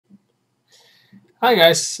Hi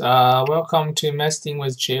guys, welcome to Investing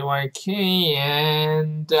with JYK,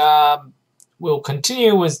 and we'll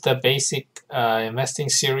continue with the basic investing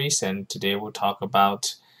series. And today we'll talk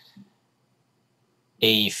about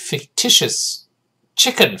a fictitious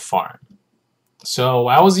chicken farm. So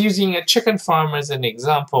I was using a chicken farm as an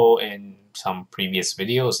example in some previous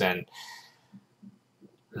videos, and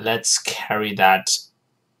let's carry that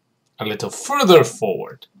a little further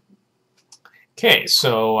forward. Okay,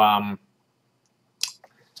 so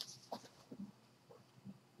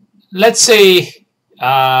let's say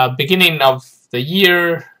beginning of the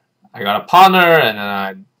year, I got a partner,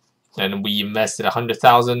 and then we invested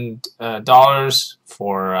 $100,000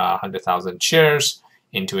 for 100,000 shares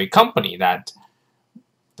into a company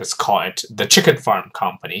let's call it the chicken farm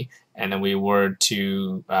company, and then we were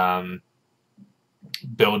to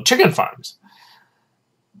build chicken farms.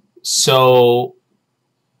 So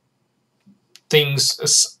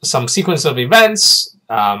some sequence of events.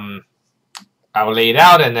 I will lay it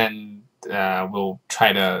out, and then we'll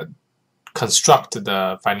try to construct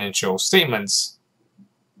the financial statements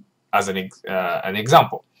as an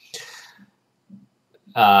example.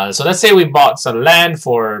 So let's say we bought some land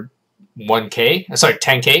for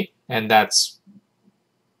 10K, and that's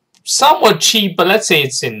somewhat cheap, but let's say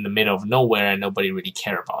it's in the middle of nowhere and nobody really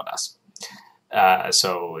care about us.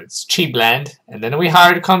 So it's cheap land, and then we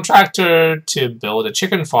hired a contractor to build a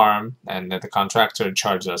chicken farm, and the contractor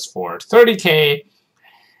charged us for 30K.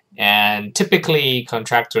 And typically,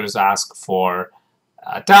 contractors ask for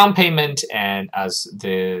a down payment, and as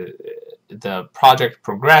the project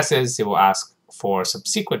progresses, they will ask for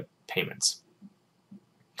subsequent payments.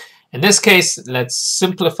 In this case, let's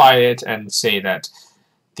simplify it and say that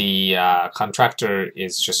the contractor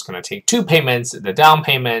is just going to take two payments, the down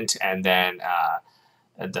payment and then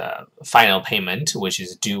the final payment, which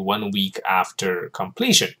is due 1 week after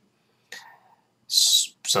completion.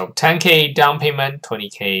 So 10K down payment,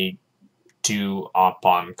 20K due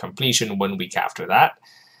upon completion 1 week after that.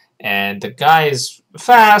 And the guy is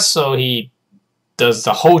fast, so he does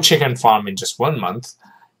the whole chicken farm in just 1 month.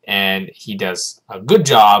 And he does a good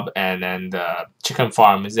job, and then the chicken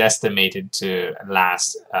farm is estimated to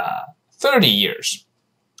last 30 years,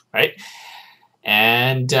 right?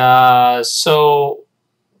 And so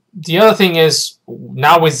the other thing is,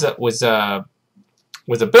 now with the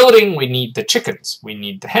building, we need the chickens, we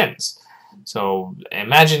need the hens. So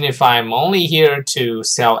imagine if I'm only here to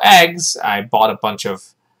sell eggs. I bought a bunch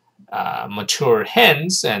of mature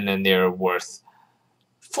hens, and then they're worth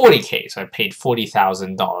 40K, so I paid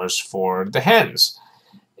 $40,000 for the hens,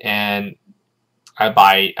 and I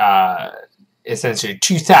buy essentially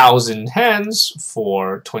 2,000 hens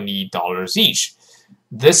for $20 each.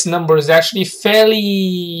 This number is actually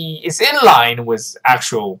it's in line with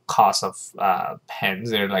actual cost of hens.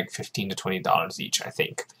 They're like $15 to $20 each, I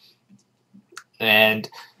think. And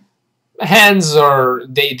hens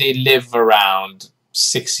they live around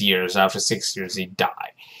 6 years. After 6 years, they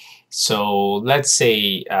die. So let's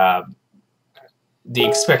say the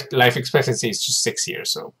life expectancy is just 6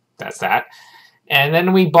 years, so that's that. And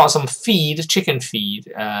then we bought some feed, chicken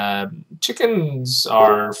feed. Chickens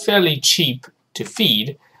are fairly cheap to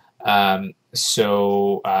feed, one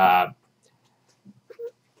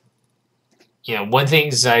thing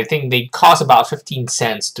is, I think they cost about 15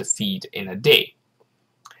 cents to feed in a day.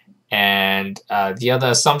 And the other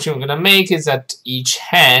assumption we're going to make is that each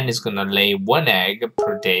hen is going to lay 1 egg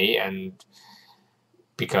per day, and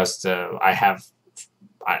because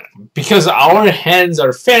because our hens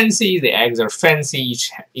are fancy, the eggs are fancy.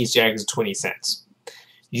 Each egg is 20 cents.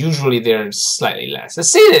 Usually they're slightly less.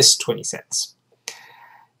 Let's say it's 20 cents.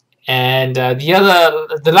 And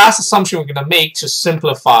the last assumption we're going to make to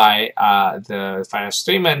simplify the financial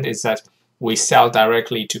statement is that we sell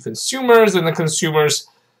directly to consumers, and the consumers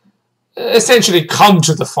essentially come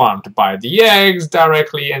to the farm to buy the eggs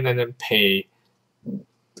directly, and then pay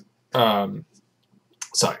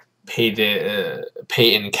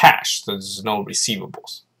in cash. So there's no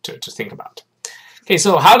receivables to think about. Okay,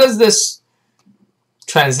 so how does this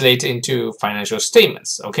translate into financial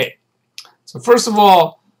statements? Okay, so first of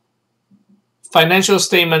all, financial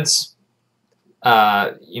statements,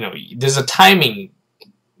 there's a timing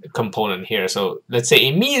component here. So let's say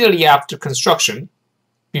immediately after construction,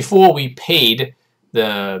 before we paid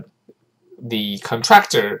the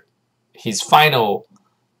contractor his final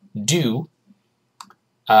due,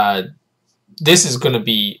 this is going to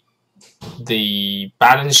be the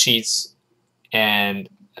balance sheets, and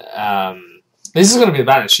this is going to be the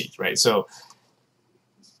balance sheet, right? So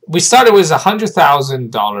we started with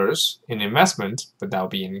 $100,000 in investment, but that will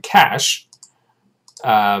be in cash.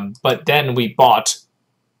 But then we bought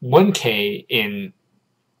 1K in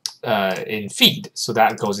feed, so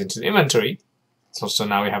that goes into the inventory. So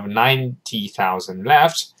now we have 90,000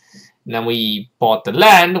 left. And then we bought the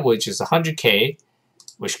land, which is 100K,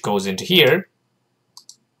 which goes into here.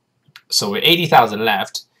 So we're 80,000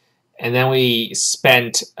 left. And then we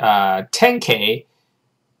spent 10K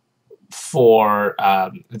for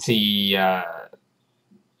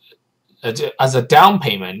as a down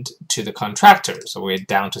payment to the contractor. So we're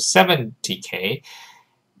down to 70K.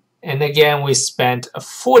 And again, we spent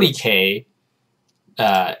 40K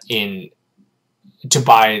to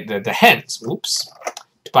buy the hens. Whoops.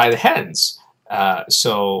 To buy the hens.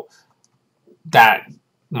 So that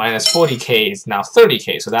minus 40K is now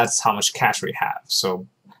 30K. So that's how much cash we have. So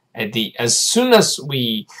as soon as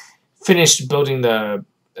we finished building the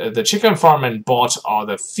chicken farm and bought all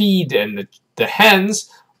the feed and the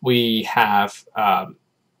hens, we have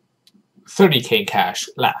 30K cash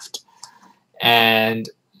left. And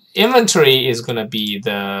inventory is going to be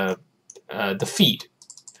the feed.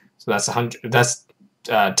 So that's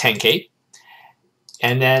 10K.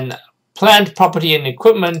 And then plant, property, and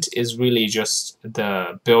equipment is really just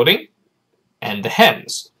the building and the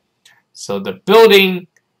hens. So the building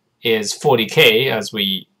is 40K as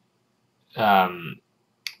we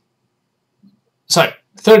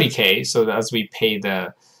 30K. So as we pay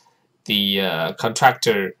the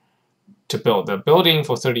contractor to build the building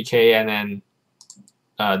for 30K, and then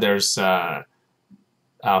there's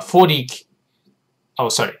 40. Oh,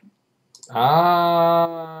 sorry.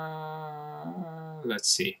 Let's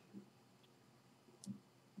see.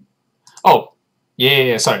 Oh,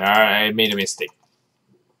 yeah. Sorry, I made a mistake.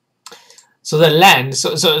 So the land.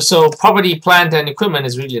 So property, plant, and equipment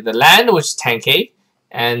is really the land, which is 10K,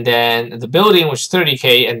 and then the building, which is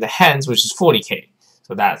 30K, and the hens, which is 40K.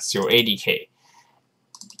 So that's your 80K.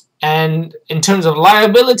 And in terms of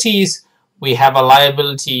liabilities, we have a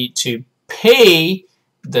liability to pay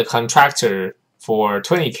the contractor for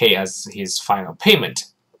 20K as his final payment.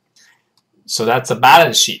 So that's a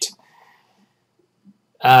balance sheet.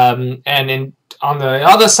 And on the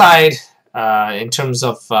other side, in terms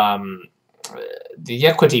of the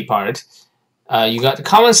equity part, you got the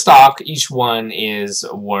common stock. Each one is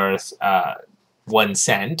worth 1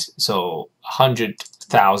 cent. So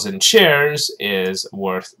 100,000 shares is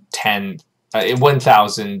worth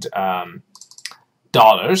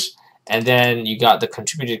 $1,000. And then you got the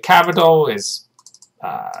contributed capital is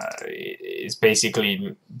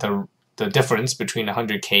basically the difference between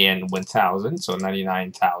 100K and 1,000, so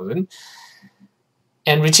 99,000.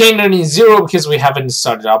 And retained earnings 0 because we haven't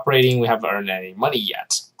started operating, we haven't earned any money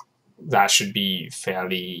yet. That should be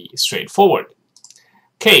fairly straightforward.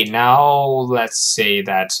 Okay, now let's say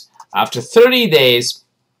that after 30 days,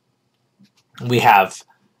 we have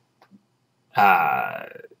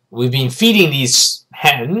we've been feeding these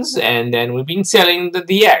hens, and then we've been selling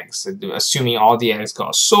the eggs, assuming all the eggs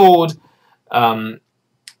got sold, and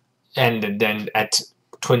then at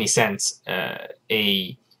 20 cents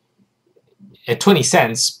at 20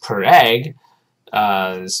 cents per egg,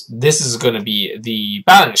 this is going to be the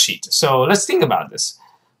balance sheet. So let's think about this.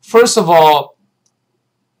 First of all,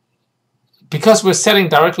 because we're selling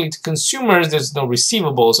directly to consumers, there's no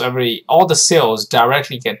receivables. All the sales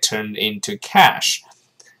directly get turned into cash.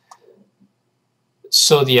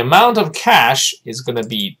 So the amount of cash is going to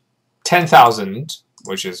be 10,000,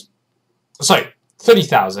 which is, sorry,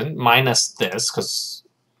 30,000 minus this, because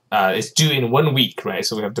it's due in 1 week, right?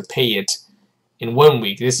 So we have to pay it in 1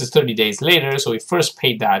 week. This is 30 days later, so we first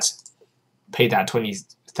paid that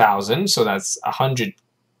 20,000, so that's 100.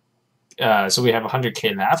 So we have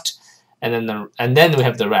 100K left, and then we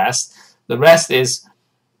have the rest. The rest is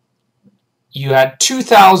you had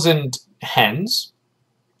 2,000 hens,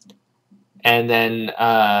 and then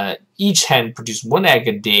each hen produced 1 egg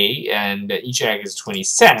a day, and each egg is 20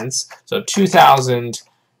 cents. So 2,000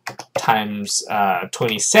 times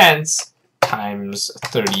 20 cents times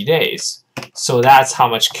 30 days. So that's how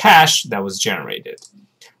much cash that was generated.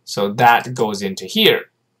 So that goes into here.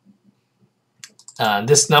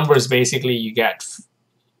 This number is basically you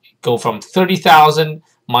go from 30,000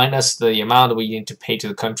 minus the amount we need to pay to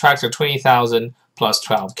the contractor, 20,000 plus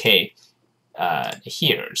 12K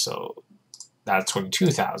here. So that's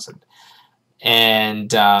 22,000.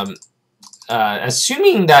 And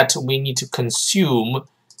assuming that we need to consume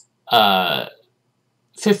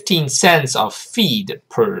 15 cents of feed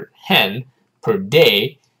per hen per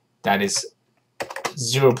day, that is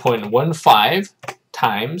 0.15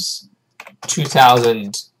 times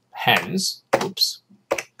 2,000 hens,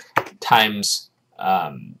 times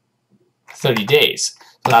 30 days.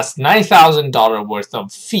 So that's $9,000 worth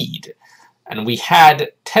of feed. and we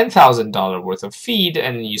had $10,000 worth of feed,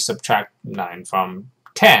 and you subtract 9 from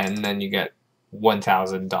 10, and you get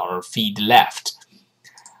 $1,000 feed left.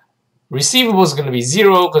 Receivable is going to be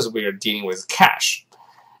 0 because we are dealing with cash.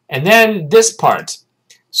 And then this part.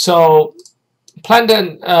 So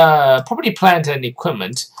property, plant, and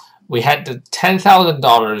equipment. We had the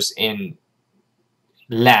 $10,000 in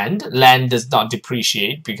land. Land does not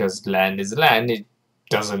depreciate because land is land. It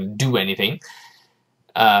doesn't do anything.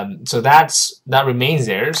 So that remains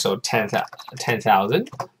there. So 10,000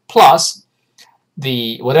 plus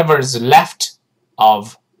the whatever is left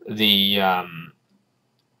of the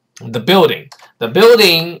building. The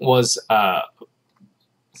building was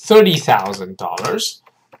 $30,000,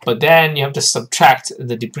 but then you have to subtract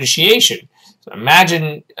the depreciation. So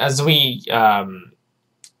imagine, as we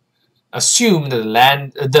assume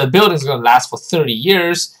that the building is going to last for 30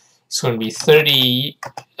 years. It's going to be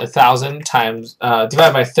 30,000 times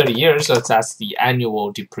divided by 30 years. So that's the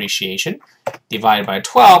annual depreciation. Divided by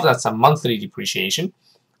 12, that's a monthly depreciation.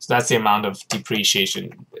 So that's the amount of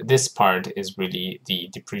depreciation. This part is really the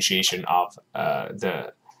depreciation of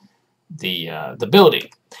the building.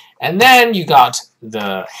 And then you got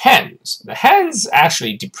the hens. The hens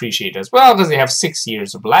actually depreciate as well because they have 6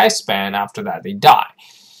 years of lifespan. After that, they die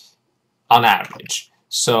on average.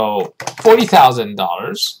 So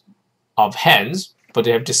 $40,000 of hens, but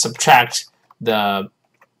they have to subtract the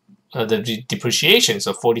depreciation.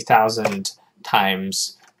 So 40,000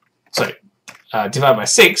 times, divided by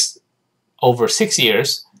 6 over 6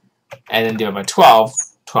 years, and then divided by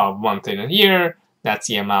 12 months in a year. That's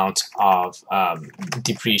the amount of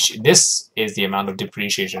depreciation. This is the amount of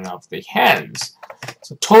depreciation of the hens.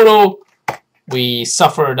 So total, we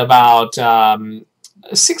suffered about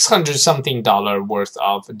 $600-something worth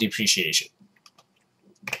of depreciation,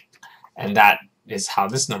 and that is how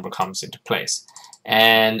this number comes into place.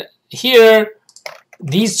 And here,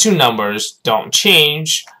 these two numbers don't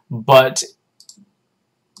change, but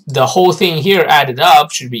the whole thing here added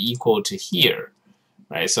up should be equal to here,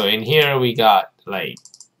 right? So in here we got, like,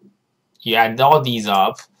 you add all these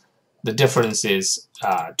up, the difference is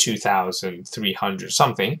 2,300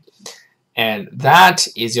 something, and that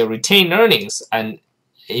is your retained earnings. And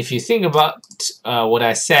if you think about what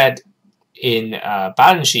I said in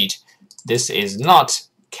balance sheet, this is not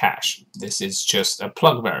cash. This is just a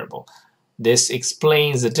plug variable. This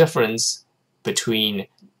explains the difference between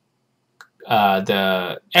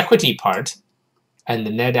the equity part and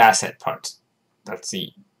the net asset part. That's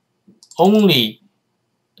the only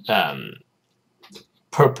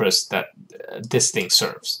purpose that this thing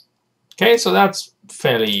serves. Okay, so that's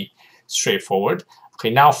fairly straightforward.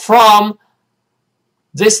 Okay, now from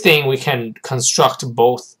this thing we can construct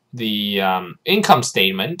both the income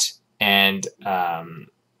statement and a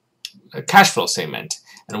cash flow statement.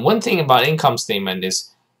 And one thing about income statement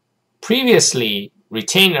is previously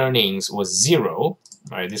retained earnings was 0,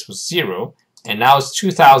 right? This was 0, and now it's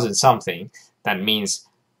 2,000 something. That means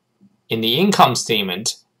in the income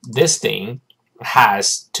statement, this thing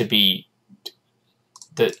has to be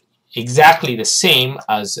exactly the same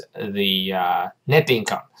as the net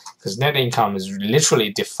income, because net income is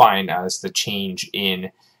literally defined as the change in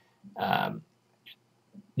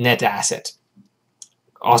net asset,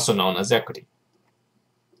 also known as equity.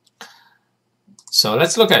 So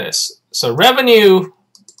let's look at this. So revenue,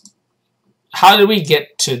 how did we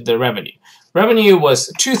get to the revenue? Revenue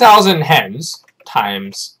was 2,000 hens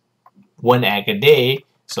times 1 egg a day,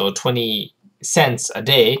 so 20 cents a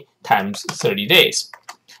day times 30 days.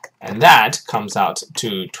 And that comes out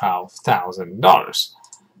to $12,000.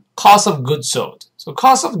 Cost of goods sold. So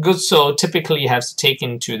cost of goods sold typically has to take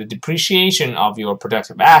into the depreciation of your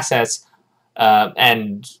productive assets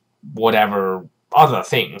and whatever other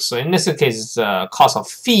things. So in this case, it's cost of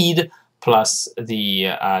feed plus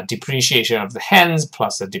the depreciation of the hens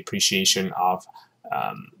plus the depreciation of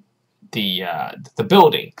the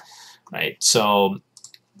building, right? So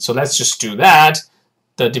let's just do that.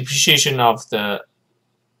 The depreciation of the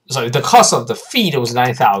cost of the feed was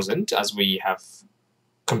 9,000, as we have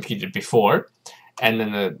computed before, and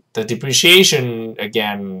then the depreciation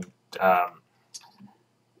again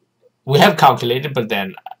we have calculated, but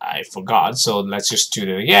then I forgot. So let's just do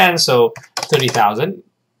that again. So 30,000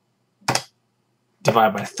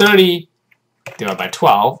 divided by 30 divided by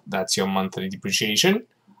 12. That's your monthly depreciation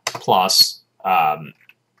plus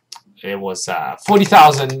it was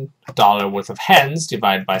 $40,000 worth of hens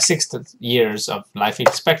divided by 6 years of life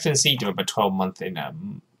expectancy divided by 12 months in a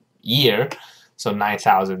year. So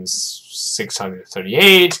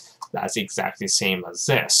 9,638. That's exactly the same as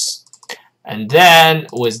this. And then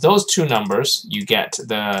with those two numbers, you get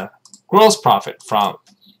the gross profit from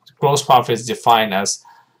gross profit is defined as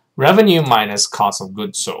revenue minus cost of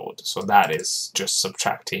goods sold. So that is just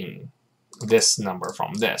subtracting this number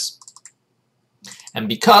from this. And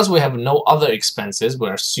because we have no other expenses,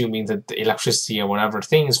 we're assuming that the electricity or whatever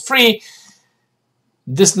thing is free,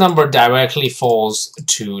 this number directly falls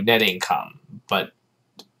to net income. But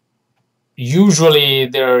usually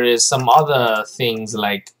there is some other things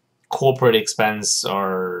like corporate expense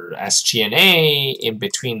or SG&A in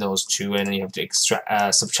between those two, and you have to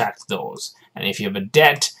subtract those. And if you have a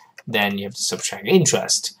debt, then you have to subtract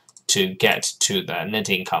interest to get to the net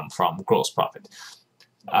income from gross profit.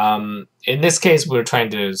 In this case, we're trying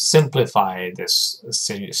to simplify this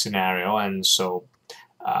scenario, and so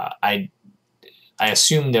I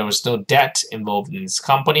assume there was no debt involved in this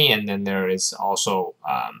company, and then there is also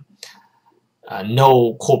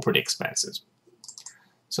no corporate expenses.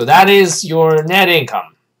 So that is your net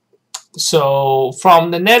income. So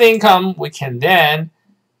from the net income, we can then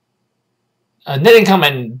net income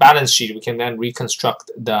and balance sheet, we can then reconstruct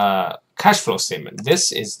the cash flow statement.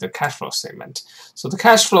 This is the cash flow statement. So the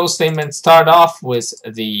cash flow statement start off with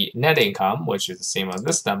the net income, which is the same as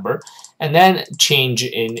this number, and then change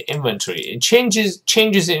in inventory. And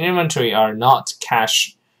changes in inventory are not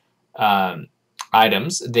cash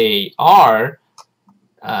items. They are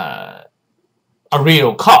a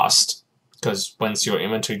real cost, because once your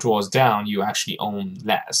inventory draws down, you actually own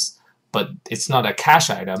less. But it's not a cash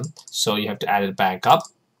item, so you have to add it back up.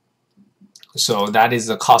 So that is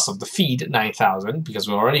the cost of the feed, 9,000, because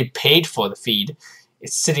we already paid for the feed.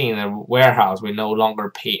 It's sitting in a warehouse. We no longer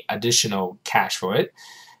pay additional cash for it.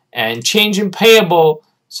 And change in payable,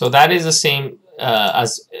 so that is the same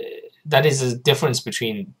as that is the difference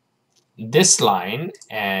between this line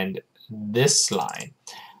and this line.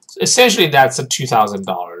 So essentially, that's a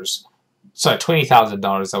 $2,000, sorry,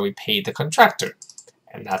 $20,000 that we paid the contractor,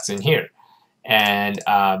 and that's in here. And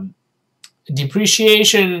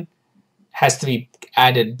depreciation has to be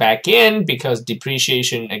added back in because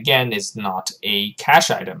depreciation again is not a cash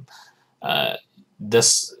item.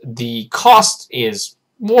 The cost is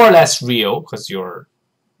more or less real because your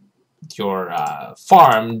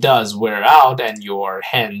farm does wear out and your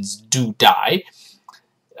hens do die.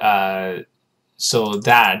 So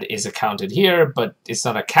that is accounted here, but it's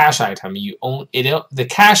not a cash item. You own it. The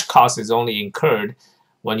cash cost is only incurred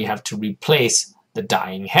when you have to replace the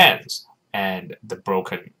dying hens and the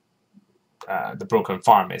broken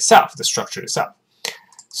farm itself, the structure itself.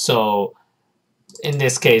 So in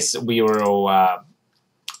this case, we will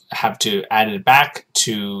have to add it back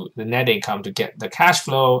to the net income to get the cash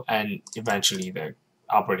flow, and eventually the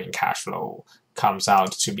operating cash flow comes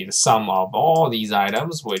out to be the sum of all these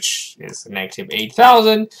items, which is negative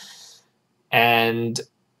 8,000. And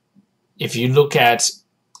if you look at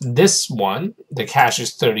this one, the cash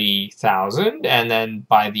is 30,000, and then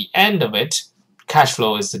by the end of it, cash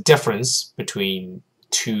flow is the difference between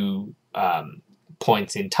two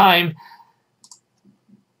points in time.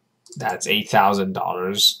 That's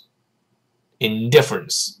 $8,000 in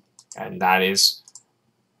difference, and that is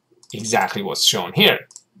exactly what's shown here.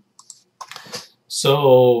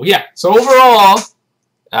 So yeah, so overall,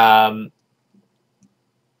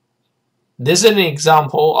 this is an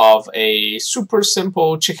example of a super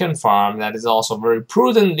simple chicken farm that is also very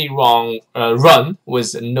prudently run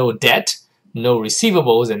with no debt, no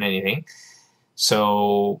receivables and anything.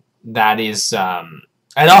 So that is, and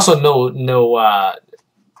also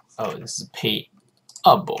oh, this is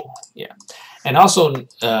payable, yeah, and also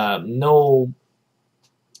no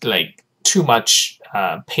like too much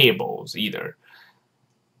payables either.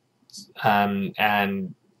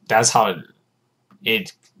 And that's how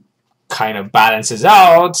it kind of balances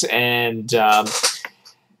out, and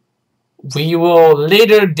we will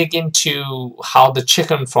later dig into how the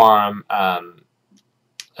chicken farm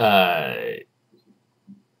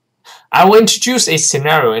I will introduce a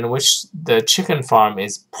scenario in which the chicken farm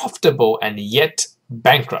is profitable and yet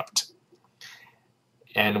bankrupt,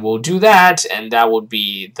 and we'll do that, and that would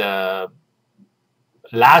be the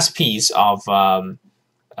last piece of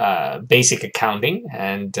basic accounting,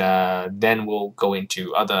 and then we'll go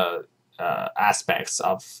into other aspects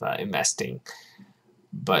of investing.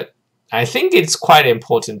 But I think it's quite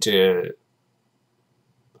important to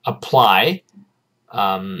apply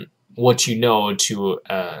what you know to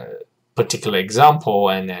a particular example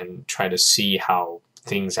and then try to see how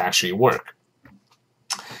things actually work.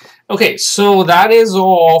 Okay, so that is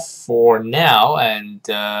all for now, and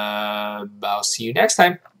I'll see you next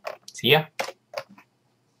time. See ya.